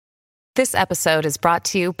This episode is brought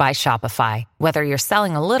to you by Shopify. Whether you're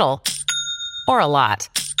selling a little or a lot,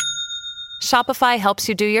 Shopify helps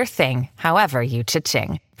you do your thing, however you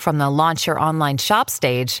cha-ching. From the launch your online shop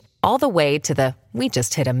stage, all the way to the we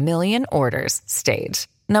just hit 1 million orders stage.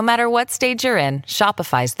 No matter what stage you're in,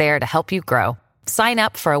 Shopify's there to help you grow. Sign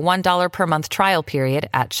up for a $1 per month trial period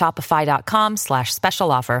at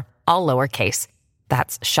shopify.com/special offer, all lowercase.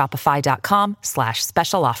 That's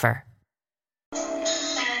shopify.com/special offer.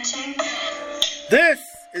 This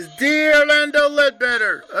is D. Orlando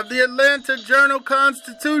Ledbetter of the Atlanta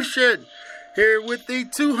Journal-Constitution, here with the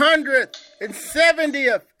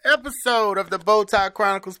 270th episode of the Bowtie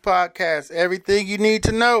Chronicles podcast. Everything you need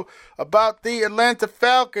to know about the Atlanta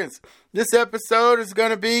Falcons. This episode is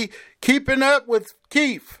going to be Keeping Up with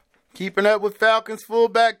Keith. Keeping Up with Falcons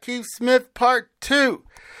fullback Keith Smith, part 2.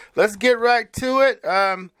 Let's get right to it.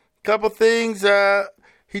 Couple things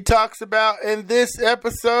he talks about in this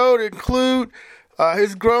episode include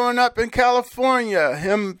his growing up in California,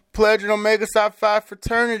 him pledging Omega Psi Phi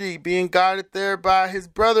fraternity, being guided there by his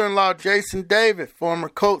brother-in-law, Jason David, former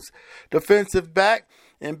Colts defensive back,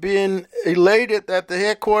 and being elated that the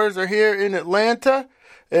headquarters are here in Atlanta,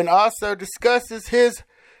 and also discusses his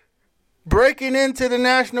breaking into the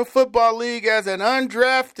National Football League as an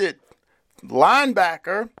undrafted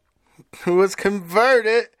linebacker who was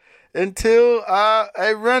converted into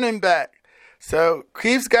a running back. So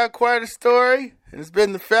Keith's got quite a story, and has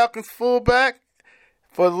been the Falcons fullback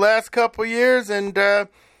for the last couple years. And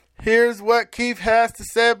here's what Keith has to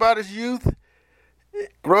say about his youth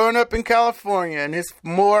growing up in California, and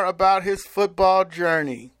more about his football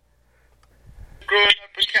journey. Growing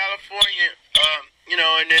up in California,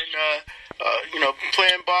 and then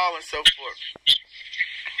playing ball and so forth.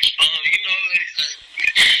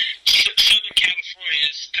 Southern California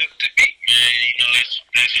is tough to beat, man.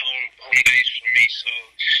 That's home base for me. So,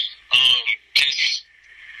 just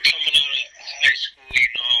coming out of high school, I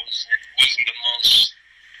wasn't the most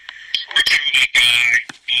recruited guy,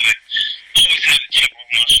 but always had a chip on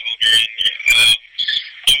my shoulder, and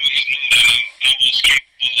always knew that I was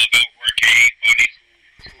capable of outworking anybody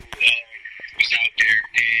who was out there.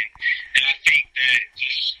 And I think that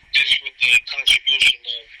just with the contribution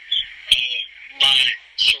of my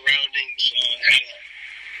surroundings, had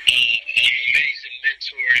an amazing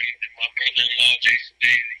mentor in my brother-in-law, Jason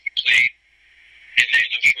David. He played in the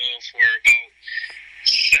NFL for about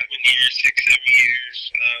 6, 7 years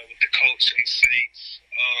with the Colts and Saints.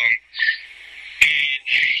 And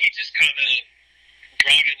he just kind of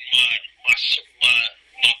broadened my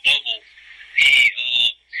bubble. He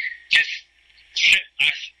just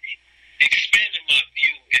expanded my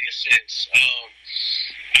view in a sense.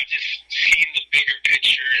 I just seen the bigger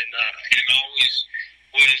picture, and I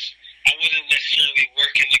wasn't necessarily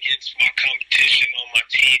working against my competition on my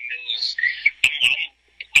team.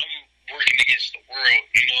 I'm working against the world.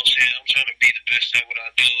 You know what I'm saying? I'm trying to be the best at what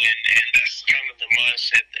I do, and that's kind of the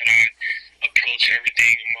mindset that I approach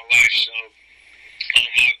everything in my life. So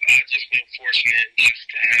I've just been fortunate just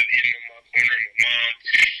to have him in my corner, my mom,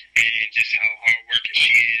 and just how hardworking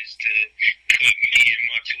she is to put me and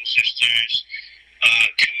my two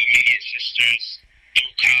immediate sisters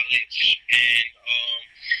through college, and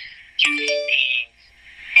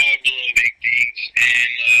all doing big things.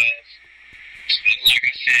 And like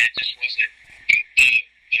I said, just wasn't the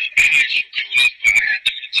highest recruiters, but I had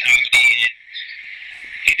the mentality, and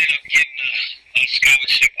ended up getting a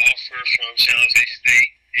scholarship offer from San Jose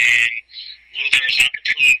State, and knew there was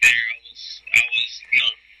opportunity there. I was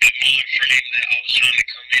the mind frame that I was trying to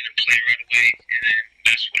come in and play right away, and then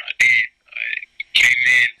that's what I did. I came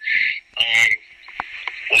in,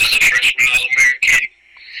 was a freshman All-American,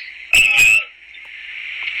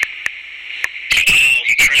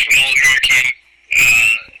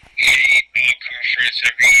 made all-conference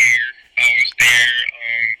every year. I was there,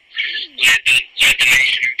 led the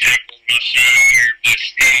nation in tackles my senior year, but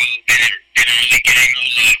still didn't really get no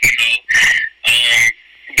love,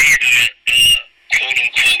 being at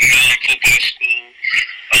quote-unquote non-football school,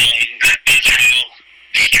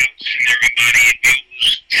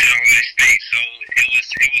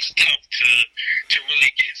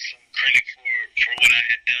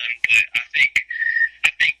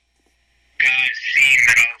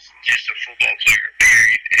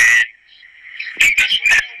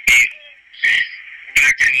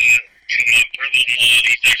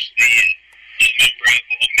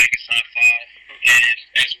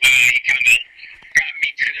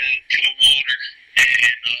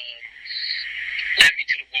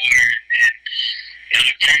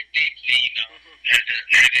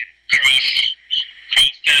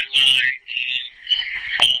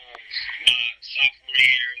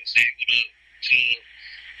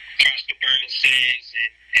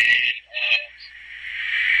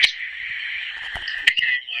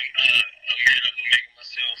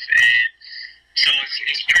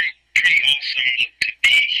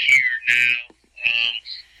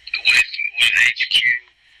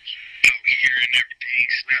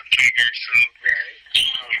 So, but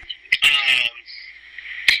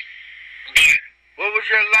What was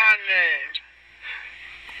your line name?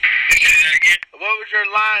 say that again. What was your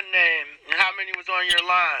line name? And how many was on your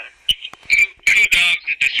line? Two dogs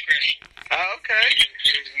at discretion. Oh, okay.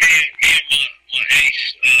 Me and my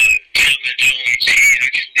ace, Chandler Jones, he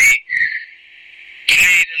actually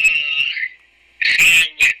played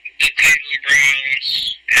signed with the Cleveland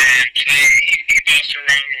Browns and he bounced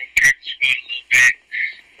around on practice squad a little bit,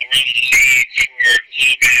 around the league for a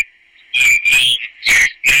little bit.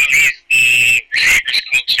 Now he's the receivers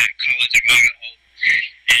coach at College of Idaho.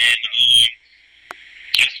 And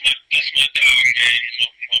that's my dog, man.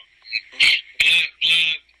 Blood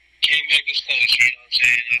can't make us close, you know what I'm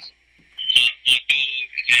saying? That's my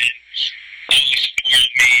dude, and always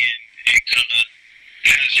supported me and kind of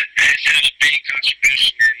has had a big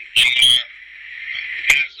contribution in my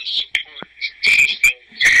as a support system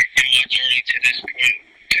in my journey to this point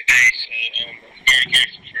today. So I'm very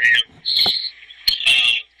grateful for him.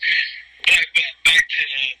 Back to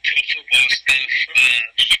the football stuff.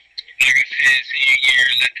 Like I said, senior year,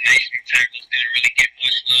 let the nation tackles didn't really get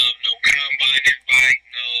much love. No combine invite,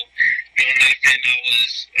 no nothing. I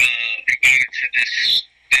was invited to this.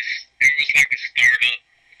 It was like a startup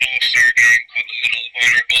all-star game called the Middle of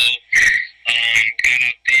Honor Bowl. Got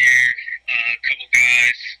out there, a couple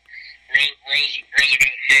guys.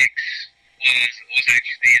 Roosevelt Nix was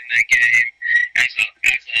actually in that game as a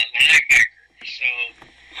linebacker. So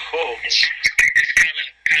it's kind of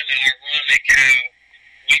ironic how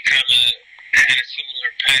we kind of had a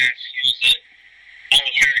similar path. He was an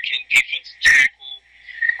All-American defensive tackle,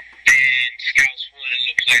 and scouts wanted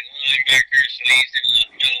him to play linebacker, so he's in the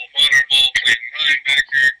Middle of Honor Bowl playing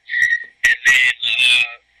linebacker, and then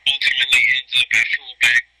ultimately ends up at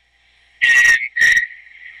fullback. And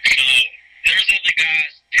so there's other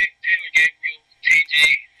guys, Taylor Gabriel, TJ,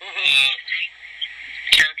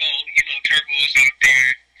 Turbo, Turbo is out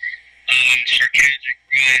there, Sharkandrick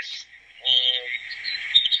West,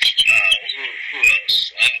 who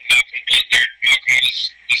else? Malcolm Butler. Malcolm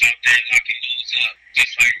was out there locking dudes up,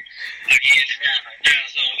 just like he is now.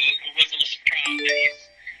 So it wasn't a surprise that he's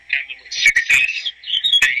having success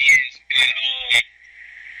that he is. But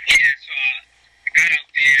yeah, so I got out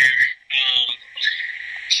there,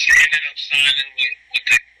 ended up signing with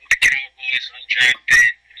the Cowboys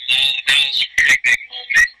undrafted. That was a pretty big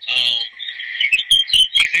moment.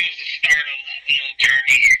 Because it was the start of a little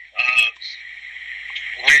journey.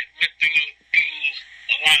 Went through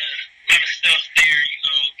a lot of stuff there,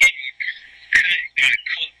 getting got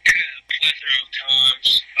cut a plethora of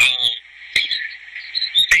times. I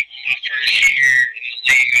think my first year in the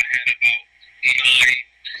league, I had about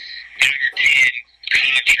nine or 10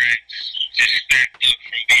 contracts just stacked up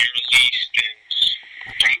from being released and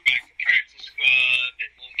brought back to practice squad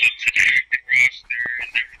and moved up to the active roster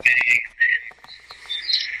and everything. And then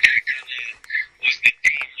that kind of was the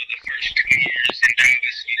theme of the first 2 years in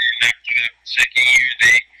Dallas. And then after that second year,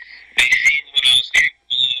 they seen what I was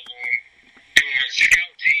capable of on doing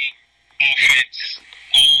scout team offense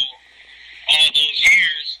all those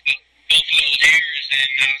years, both of those years, and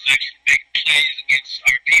I was actually making plays against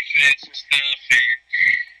our defense and stuff.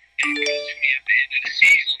 And coaching me at the end of the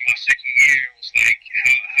season, my second year, was like,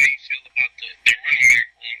 how you feel about the running back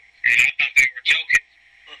room? And I thought they were joking.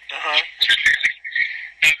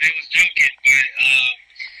 Thought they was joking, but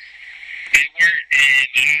they weren't,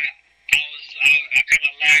 and I kind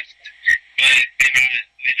of laughed, but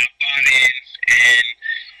then I bought in and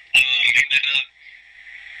ended up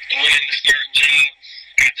winning the starting job.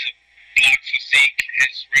 Got to block physique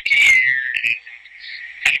his rookie year and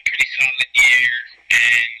had a pretty solid year,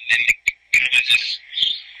 and then it kind of just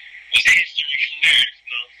was history from there,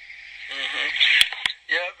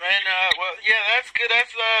 Yeah, man. Well, yeah, that's good.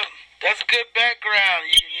 That's a good background.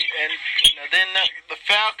 And then the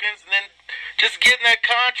Falcons, and then just getting that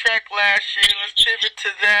contract last year. Let's pivot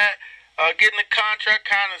to that. Getting the contract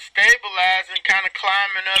kind of stabilized and kind of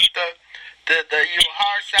climbing up the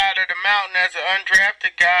hard side of the mountain as an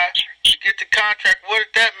undrafted guy to get the contract. What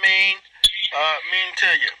did that mean to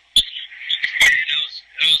you? Yeah, it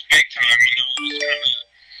was big time. It was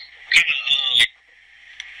kind of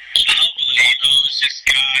humbling. It was just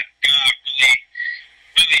God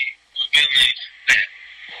really revealing that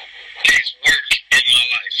His work in my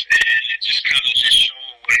life, and it just kind of just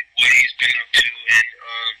showed what He's been up to, and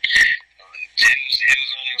it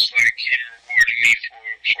was almost like Him rewarding me for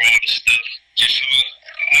all the stuff. Just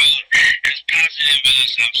all as positive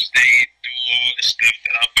as I've stayed through all the stuff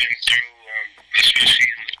that I've been through,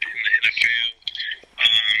 especially in the NFL.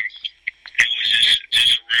 It was just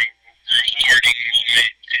a real rewarding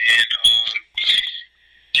moment, and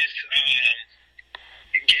just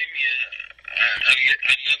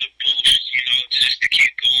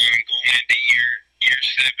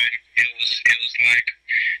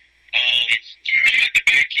I'm at the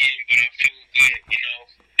back end, but I'm feeling good,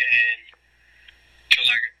 and feel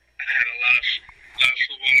like I had a lot of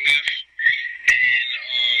football left, and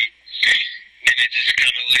it just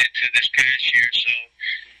kind of led to this past year. So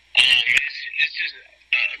it's just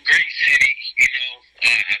a great city,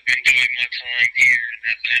 I've enjoyed my time here in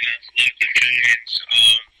Atlanta. Love the fans,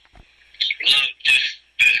 love just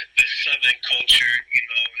the Southern culture, and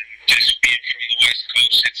just being from the West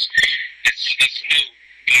Coast. It's new,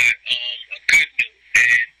 but a good new,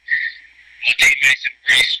 and my teammates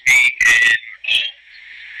embraced me, and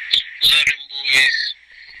love them boys.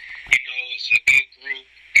 It's a good group,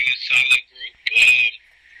 good solid group,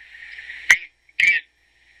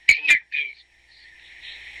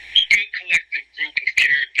 good collective group of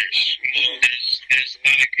characters. There's a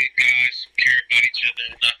lot of good guys who care about each other,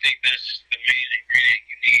 and I think that's the main ingredient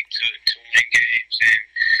you need to win games.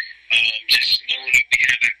 And just knowing that we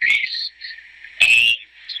have that piece,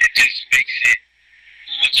 it just makes it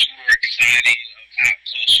much more exciting of how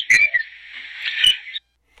close we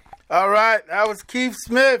are. All right, that was Keith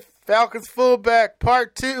Smith, Falcons fullback,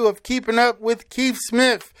 part 2 of Keeping Up with Keith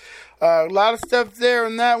Smith. A lot of stuff there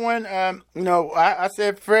on that one. I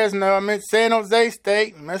said Fresno. I meant San Jose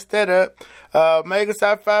State. Messed that up. Omega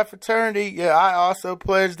Psi Phi fraternity. Yeah, I also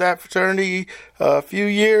pledged that fraternity a few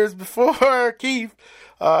years before Keith.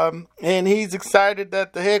 And he's excited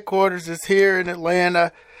that the headquarters is here in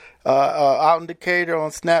Atlanta, out in Decatur on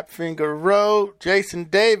Snapfinger Road. Jason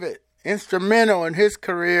David, instrumental in his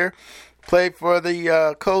career, played for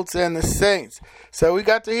the Colts and the Saints. So we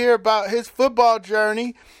got to hear about his football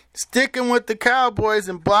journey, sticking with the Cowboys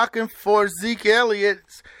and blocking for Zeke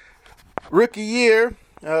Elliott's rookie year.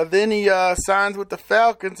 Then he signs with the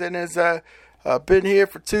Falcons and has been here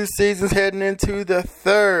for 2 seasons, heading into the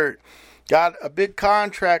 3rd. Got a big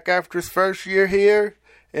contract after his first year here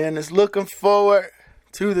and is looking forward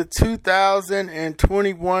to the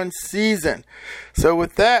 2021 season. So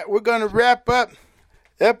with that, we're going to wrap up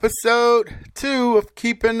episode 2 of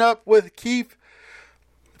Keeping Up with Keith,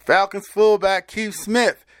 Falcons fullback Keith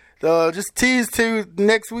Smith. Just tease to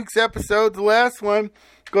next week's episode, the last one.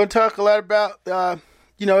 Going to talk a lot about,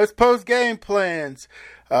 his post-game plans.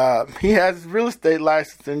 He has his real estate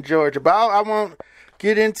license in Georgia, but I won't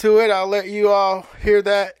get into it. I'll let you all hear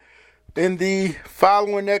that in the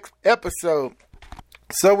following next episode.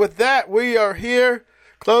 So with that, we are here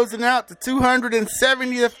closing out the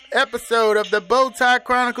 270th episode of the Bowtie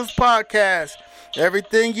Chronicles podcast.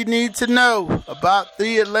 Everything you need to know about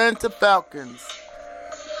the Atlanta Falcons.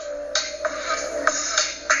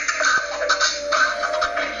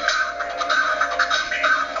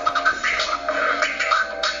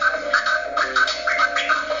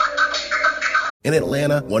 In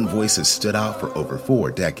Atlanta, one voice has stood out for over 4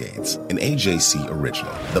 decades. An AJC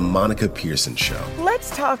original, The Monica Pearson Show. Let's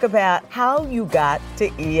talk about how you got to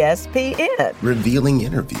ESPN. Revealing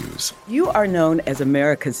interviews. You are known as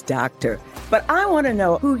America's doctor, but I want to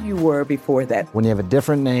know who you were before that. When you have a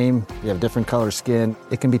different name, you have different color skin,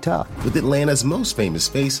 it can be tough. With Atlanta's most famous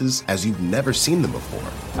faces as you've never seen them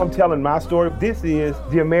before. I'm telling my story. This is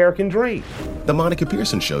the American dream. The Monica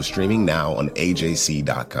Pearson Show, streaming now on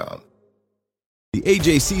AJC.com. The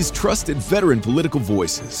AJC's trusted veteran political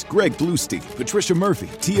voices, Greg Bluestein, Patricia Murphy,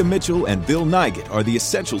 Tia Mitchell, and Bill Nighet, are the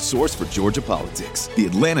essential source for Georgia politics. The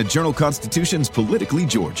Atlanta Journal-Constitution's Politically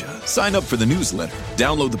Georgia. Sign up for the newsletter,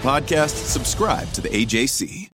 download the podcast, subscribe to the AJC.